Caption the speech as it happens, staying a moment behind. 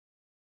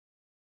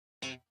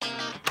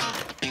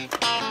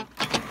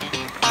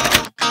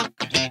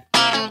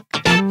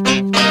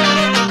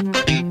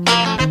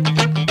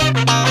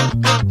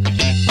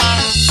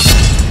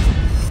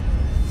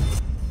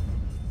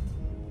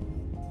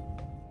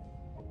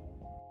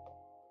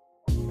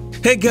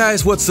Hey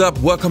guys, what's up?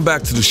 Welcome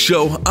back to the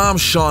show. I'm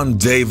Sean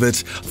David.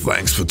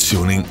 Thanks for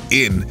tuning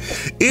in.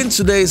 In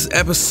today's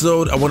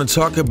episode, I want to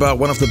talk about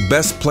one of the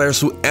best players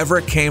who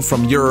ever came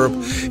from Europe,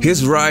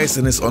 his rise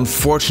and his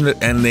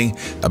unfortunate ending.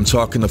 I'm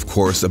talking, of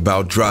course,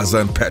 about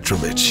Drazen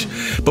Petrovic.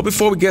 But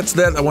before we get to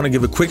that, I want to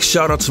give a quick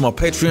shout out to my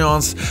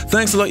Patreons.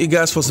 Thanks a lot, you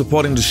guys, for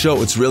supporting the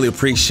show. It's really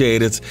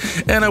appreciated.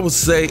 And I would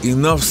say,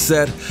 enough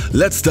said,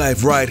 let's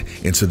dive right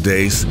into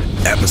today's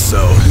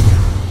episode.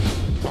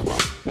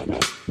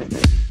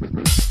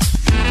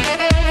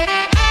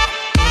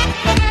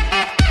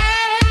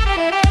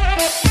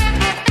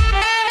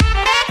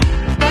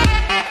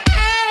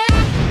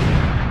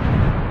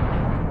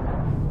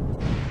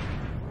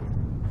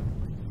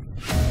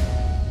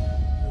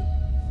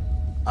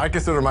 I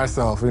consider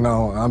myself,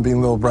 I'm being a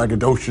little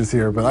braggadocious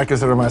here, but I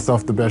consider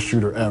myself the best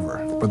shooter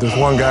ever. But there's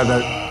one guy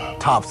that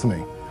tops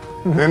me.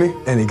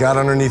 And he got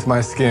underneath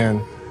my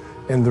skin.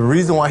 And the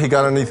reason why he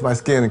got underneath my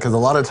skin is because a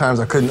lot of times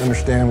I couldn't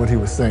understand what he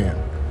was saying.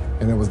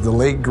 And it was the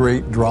late,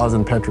 great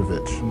Drazen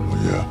Petrovic.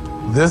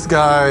 Yeah. This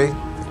guy,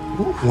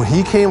 when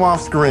he came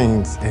off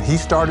screens and he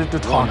started to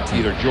talk to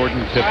either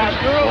Jordan, Pippen,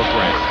 or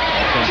Grant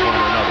at some point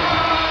or another.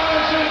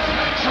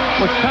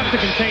 Well, it's tough to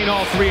contain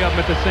all three of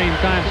them at the same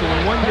time, so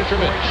when one gets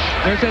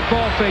there's that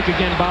ball fake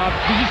again, Bob.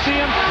 Did you see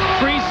him?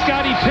 Free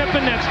Scottie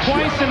Pippen, that's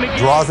twice in the game.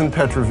 Drazen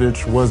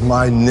Petrovic was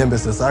my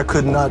nemesis. I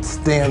could not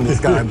stand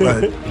this guy,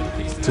 but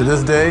to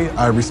this day,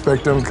 I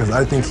respect him because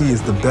I think he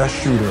is the best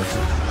shooter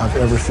I've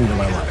ever seen in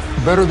my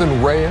life. Better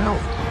than Ray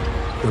Allen.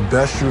 The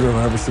best shooter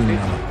I've ever seen in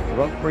my life. The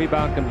rope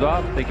rebound comes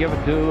off. They give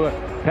it to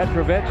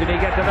Petrovic, and he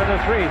gets another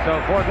three. So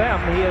for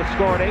them, he has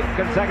scored 8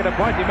 consecutive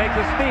points. He makes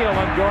a steal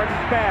on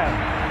Jordan's pass.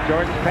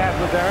 Jordan's pass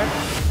was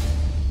Aaron.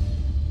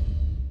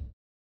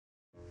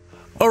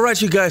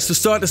 Alright you guys, to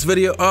start this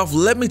video off,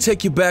 let me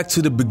take you back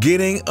to the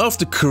beginning of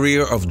the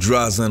career of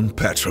Drazen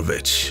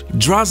Petrovic.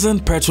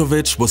 Drazen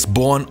Petrovic was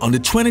born on the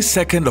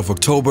 22nd of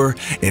October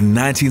in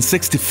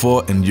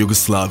 1964 in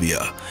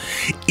Yugoslavia.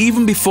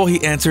 Even before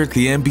he entered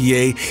the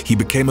NBA, he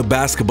became a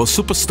basketball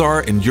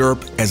superstar in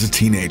Europe as a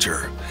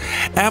teenager.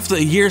 After a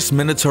year's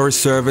mandatory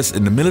service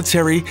in the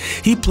military,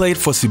 he played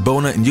for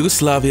Cibona in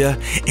Yugoslavia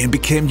and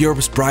became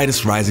Europe's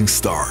brightest rising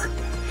star.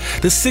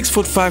 The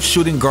 6'5"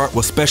 shooting guard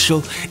was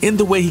special in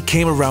the way he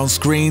came around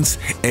screens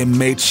and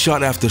made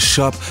shot after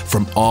shot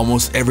from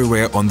almost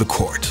everywhere on the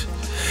court.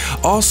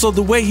 Also,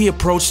 the way he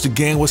approached the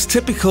game was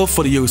typical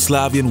for the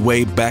Yugoslavian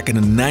way back in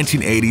the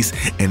 1980s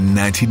and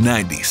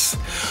 1990s.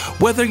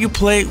 Whether you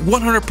play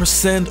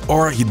 100%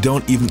 or you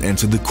don't even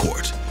enter the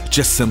court.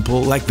 Just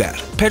simple like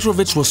that.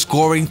 Petrovic was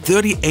scoring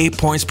 38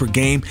 points per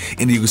game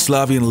in the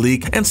Yugoslavian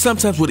league and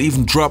sometimes would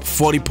even drop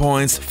 40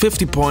 points,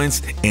 50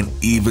 points, and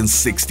even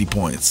 60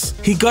 points.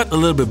 He got a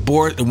little bit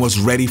bored and was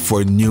ready for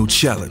a new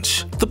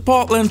challenge. The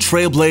Portland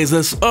Trail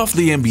Blazers of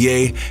the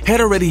NBA had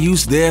already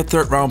used their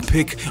third-round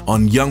pick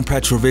on young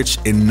Petrovic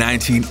in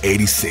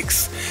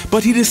 1986,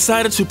 but he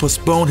decided to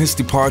postpone his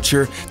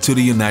departure to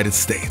the United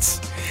States.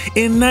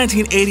 In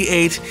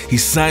 1988, he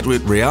signed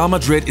with Real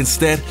Madrid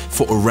instead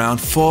for around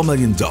 $4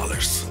 million.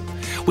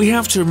 We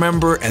have to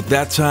remember at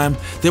that time,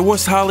 there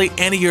was hardly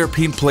any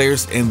European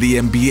players in the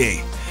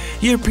NBA.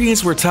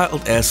 Europeans were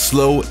titled as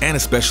slow and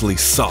especially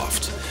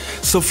soft.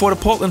 So for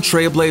the Portland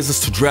Trail Blazers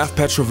to draft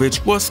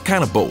Petrovic was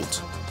kind of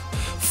bold.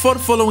 For the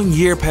following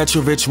year,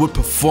 Petrovic would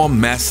perform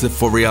massive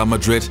for Real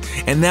Madrid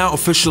and now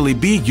officially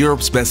be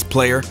Europe's best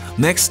player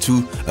next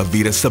to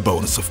Arvydas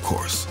Sabonis, of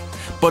course.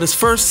 But his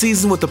first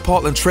season with the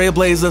Portland Trail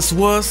Blazers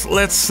was,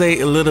 let's say,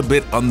 a little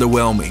bit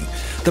underwhelming.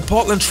 The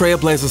Portland Trail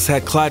Blazers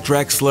had Clyde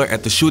Drexler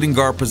at the shooting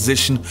guard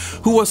position,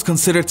 who was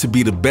considered to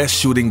be the best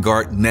shooting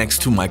guard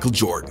next to Michael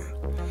Jordan.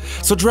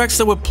 So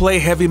Drexler would play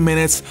heavy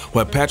minutes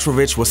while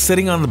Petrovic was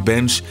sitting on the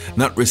bench,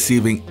 not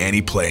receiving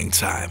any playing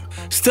time.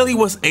 Still, he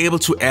was able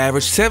to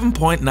average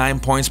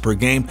 7.9 points per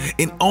game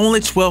in only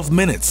 12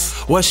 minutes,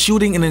 while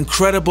shooting an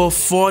incredible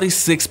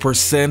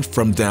 46%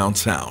 from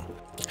downtown.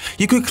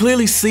 You could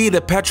clearly see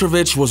that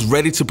Petrovic was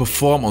ready to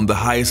perform on the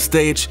highest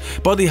stage,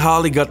 but he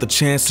hardly got the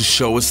chance to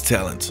show his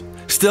talent.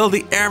 Still,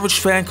 the average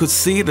fan could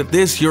see that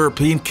this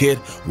European kid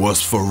was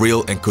for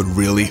real and could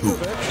really hoop.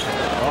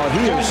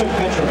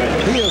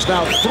 He is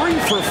now 3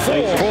 for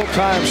 4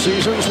 full-time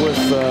seasons with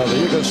the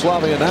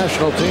Yugoslavian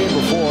national team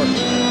before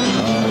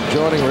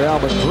joining Real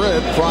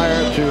Madrid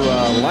prior to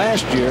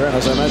last year. And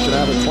as I mentioned,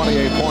 having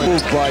 28 points.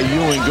 Moved by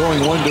Ewing,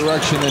 going one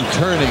direction and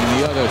turning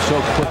the other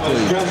so quickly.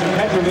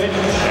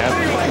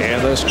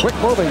 And this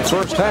quick-moving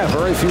first half,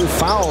 very few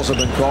fouls have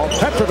been called.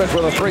 Petrovic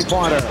with a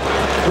three-pointer.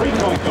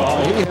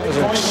 He has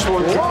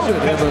exploded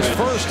in this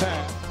first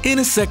half. In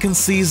his second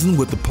season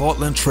with the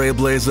Portland Trail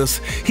Blazers,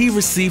 he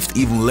received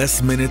even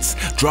less minutes,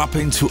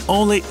 dropping to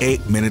only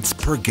 8 minutes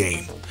per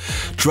game.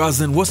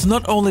 Drazen was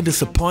not only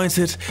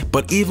disappointed,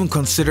 but even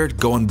considered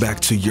going back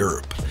to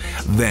Europe.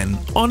 Then,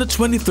 on the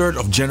 23rd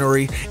of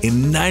January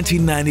in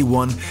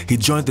 1991, he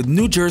joined the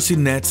New Jersey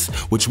Nets,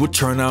 which would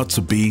turn out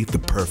to be the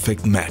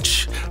perfect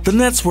match. The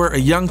Nets were a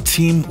young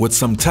team with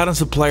some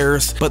talented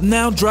players, but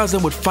now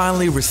Drazen would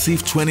finally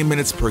receive 20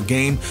 minutes per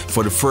game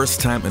for the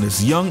first time in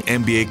his young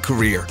NBA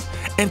career,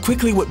 and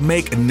quickly would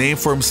make a name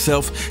for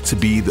himself to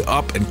be the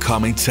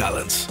up-and-coming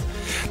talent.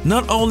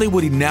 Not only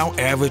would he now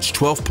average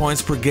 12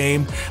 points per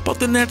game, but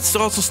the Nets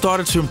also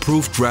started to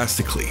improve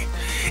drastically.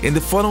 In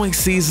the following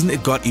season,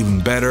 it got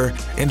even better,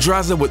 and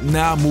Drazen would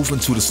now move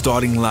into the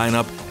starting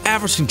lineup,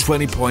 averaging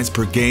 20 points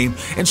per game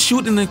and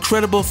shoot an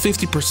incredible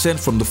 50%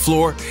 from the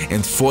floor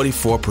and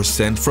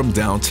 44% from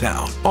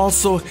downtown.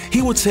 Also,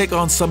 he would take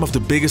on some of the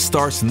biggest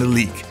stars in the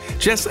league.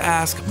 Just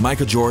ask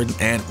Michael Jordan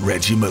and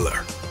Reggie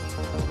Miller.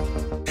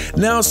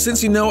 Now,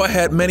 since you know I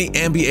had many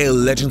NBA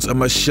legends on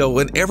my show,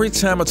 and every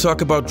time I talk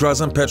about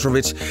Drazen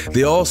Petrovic,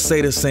 they all say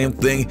the same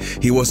thing.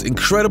 He was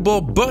incredible,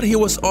 but he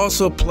was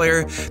also a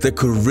player that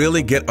could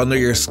really get under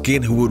your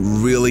skin, who would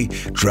really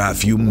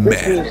drive you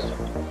mad.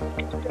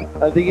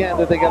 At the end,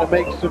 they got to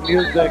make some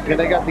music, and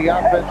they got the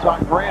offense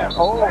on Grant.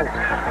 Oh,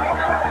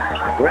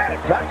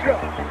 Grant Petro.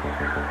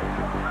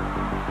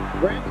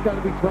 Grant's got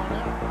to be thrown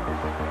out.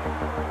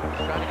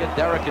 Trying to get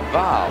Derek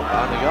involved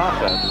on the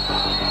offense.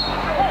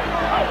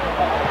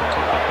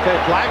 Okay,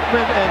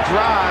 Blackman and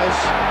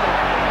Drazen.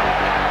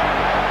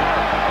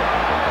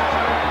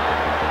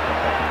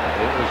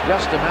 It was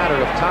just a matter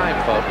of time,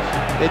 folks.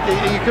 You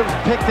could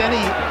have picked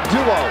any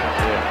duo.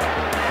 Yeah.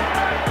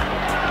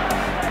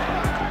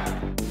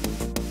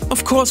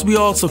 Of course, we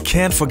also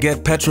can't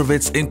forget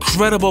Petrovic's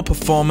incredible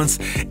performance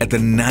at the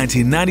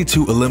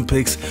 1992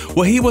 Olympics,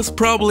 where he was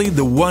probably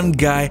the one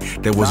guy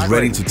that was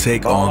ready to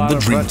take on the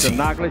Dream Team.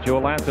 Knockledge, who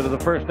will answer to the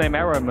first name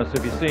Aramis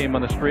if you see him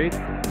on the street.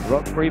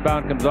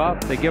 Rebound comes off.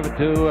 They give it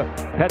to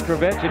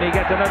Petrovic, and he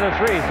gets another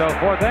three. So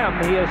for them,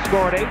 he has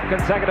scored 8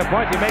 consecutive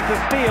points. He makes a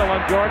steal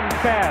on Jordan's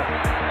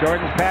pass.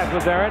 Jordan's pass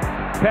was errant.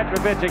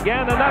 Petrovic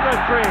again, another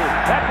three.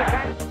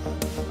 That's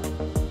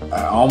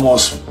I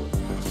almost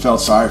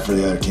felt sorry for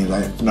the other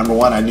teams. Number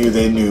one, I knew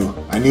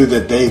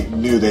that they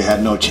knew they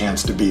had no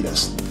chance to beat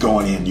us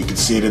going in. You could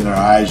see it in their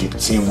eyes. You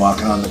could see them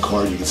walking on the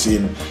court. You could see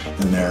it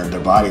in their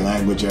body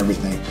language,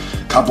 everything.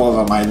 A couple of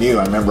them I knew.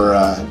 I remember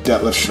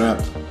Detlef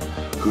Schrempf,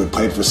 who had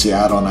played for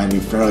Seattle, and I knew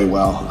fairly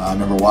well. I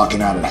remember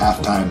walking out at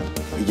halftime.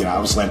 You know, I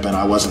was limping.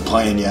 I wasn't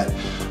playing yet.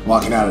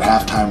 Walking out at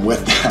halftime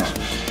with them,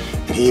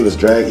 and he was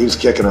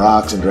kicking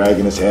rocks and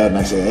dragging his head. And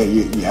I said, "Hey,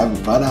 you having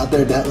fun out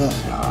there, Detlef?"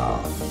 No,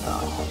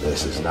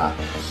 this is not.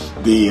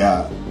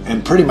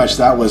 And pretty much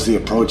that was the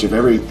approach of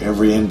every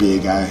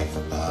NBA guy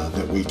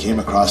that we came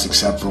across,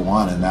 except for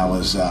one, and that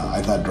was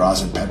I thought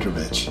Drazen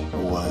Petrovic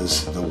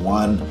was the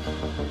one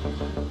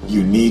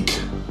unique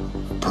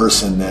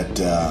person that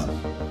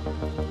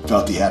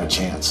felt he had a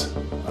chance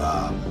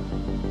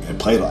and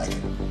played like it.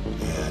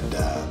 And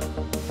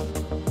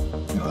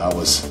you know,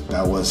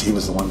 he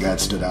was the one guy that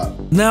stood out.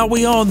 Now,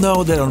 we all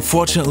know that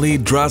unfortunately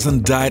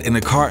Drazen died in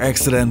a car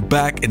accident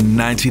back in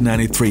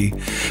 1993,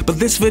 but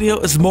this video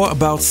is more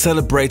about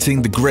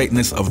celebrating the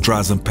greatness of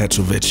Drazen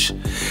Petrovic.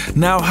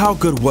 Now, how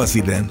good was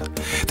he then?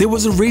 There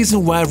was a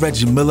reason why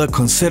Reggie Miller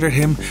considered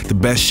him the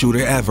best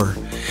shooter ever.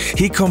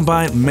 He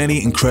combined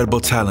many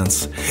incredible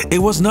talents. It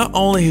was not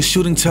only his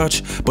shooting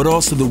touch, but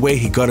also the way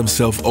he got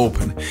himself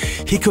open.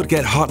 He could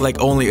get hot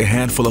like only a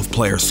handful of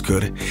players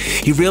could.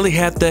 He really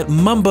had that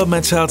Mamba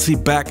mentality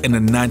back in the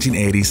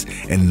 1980s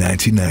and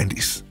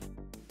 1990s.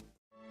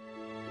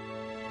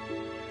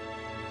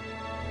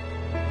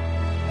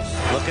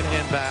 Looking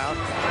inbound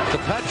to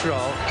Petro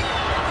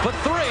for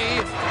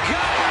three.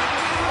 Got it!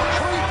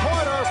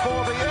 Three-pointer for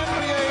the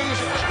NBA's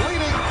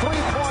leading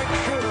three-point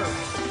shooter.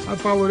 I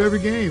followed every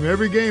game.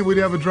 Every game we'd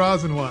have a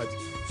Drazen watch.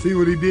 See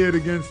what he did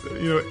against,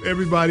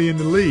 everybody in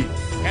the league.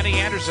 Kenny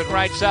Anderson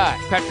right side.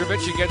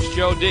 Petrovic against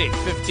Joe D.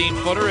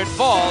 15-footer. It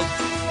falls.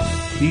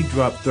 He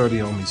dropped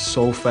 30 on me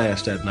so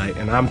fast that night,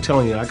 and I'm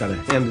telling you, I got a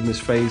hand in his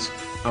face.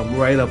 I'm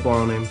right up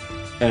on him,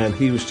 and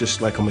he was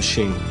just like a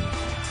machine.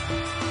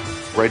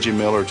 Reggie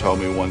Miller told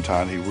me one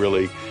time he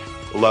really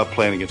loved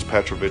playing against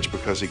Petrovic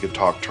because he could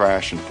talk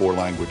trash in 4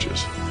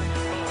 languages.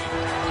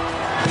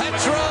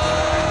 Petro!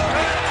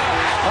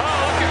 Oh,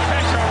 look at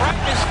Petro right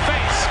in his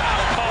face.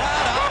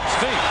 Right off his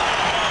feet.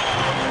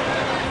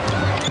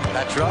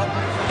 Petro,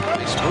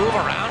 nice move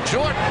around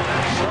Jordan.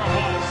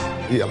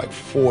 He had like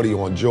 40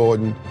 on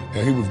Jordan,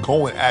 and he was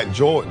going at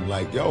Jordan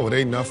like, yo, it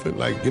ain't nothing.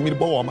 Like, give me the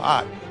ball, I'm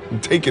hot.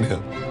 I'm taking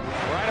him.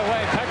 Right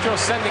away, Petro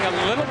sending a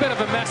little bit of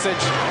a message.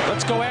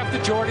 Let's go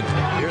after Jordan.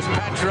 Here's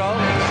Petro.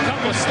 A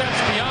couple of steps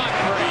beyond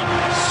Curry.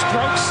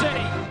 Stroke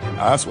City.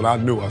 That's what I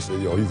knew. I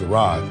said, yo, he's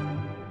arrived.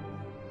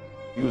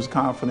 He was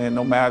confident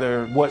no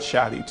matter what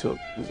shot he took.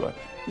 He was like,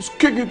 just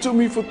kick it to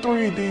me for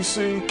 3,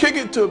 DC. Kick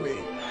it to me.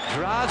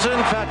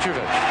 Drazen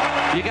Petrovic.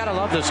 You gotta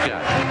love this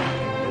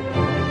guy.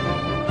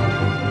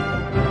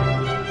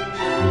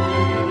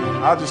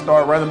 I just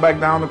started running back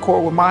down the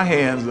court with my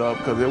hands up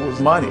because it was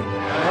money.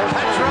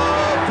 Petro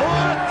for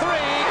 3,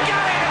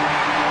 got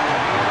it!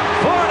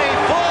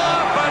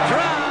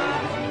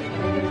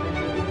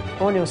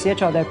 on je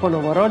osjećao da je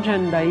ponovo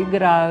rođen, da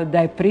igra, da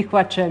je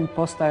prihvaćen,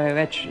 postao je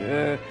već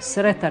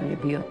sretan je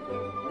bio.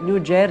 New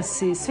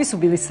Jersey, svi su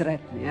bili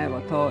sretni,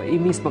 evo to, i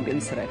mi smo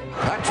bili sretni.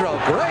 Petro,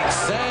 great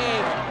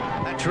save.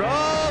 Petro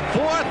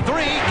for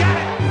three, got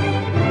it.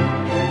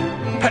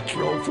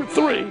 Petro for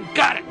three,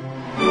 got it.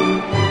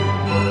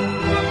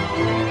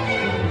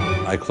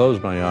 I close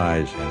my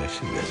eyes and I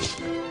see this.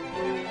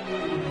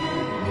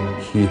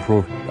 He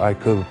proved I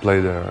could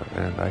play there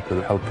and I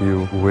could help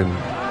you win.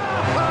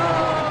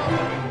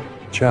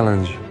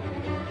 Challenge.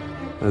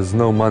 There's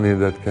no money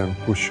that can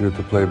push you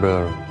to play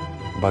better.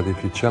 But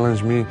if you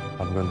challenge me,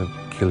 I'm gonna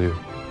kill you.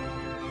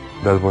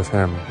 That was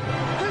him.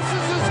 This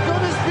is as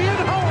good as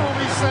being home,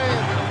 he's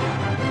saying.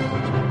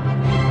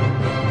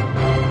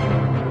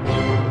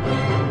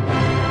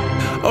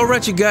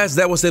 Alright you guys,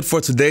 that was it for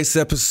today's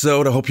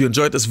episode. I hope you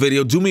enjoyed this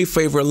video. Do me a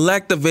favor,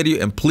 like the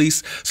video and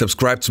please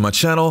subscribe to my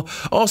channel.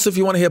 Also, if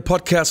you want to hear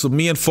podcasts with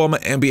me and former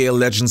NBA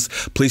legends,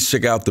 please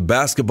check out the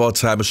Basketball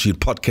Time Machine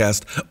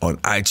podcast on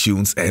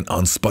iTunes and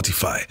on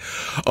Spotify.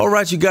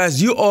 Alright you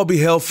guys, you all be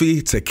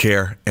healthy, take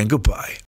care and goodbye.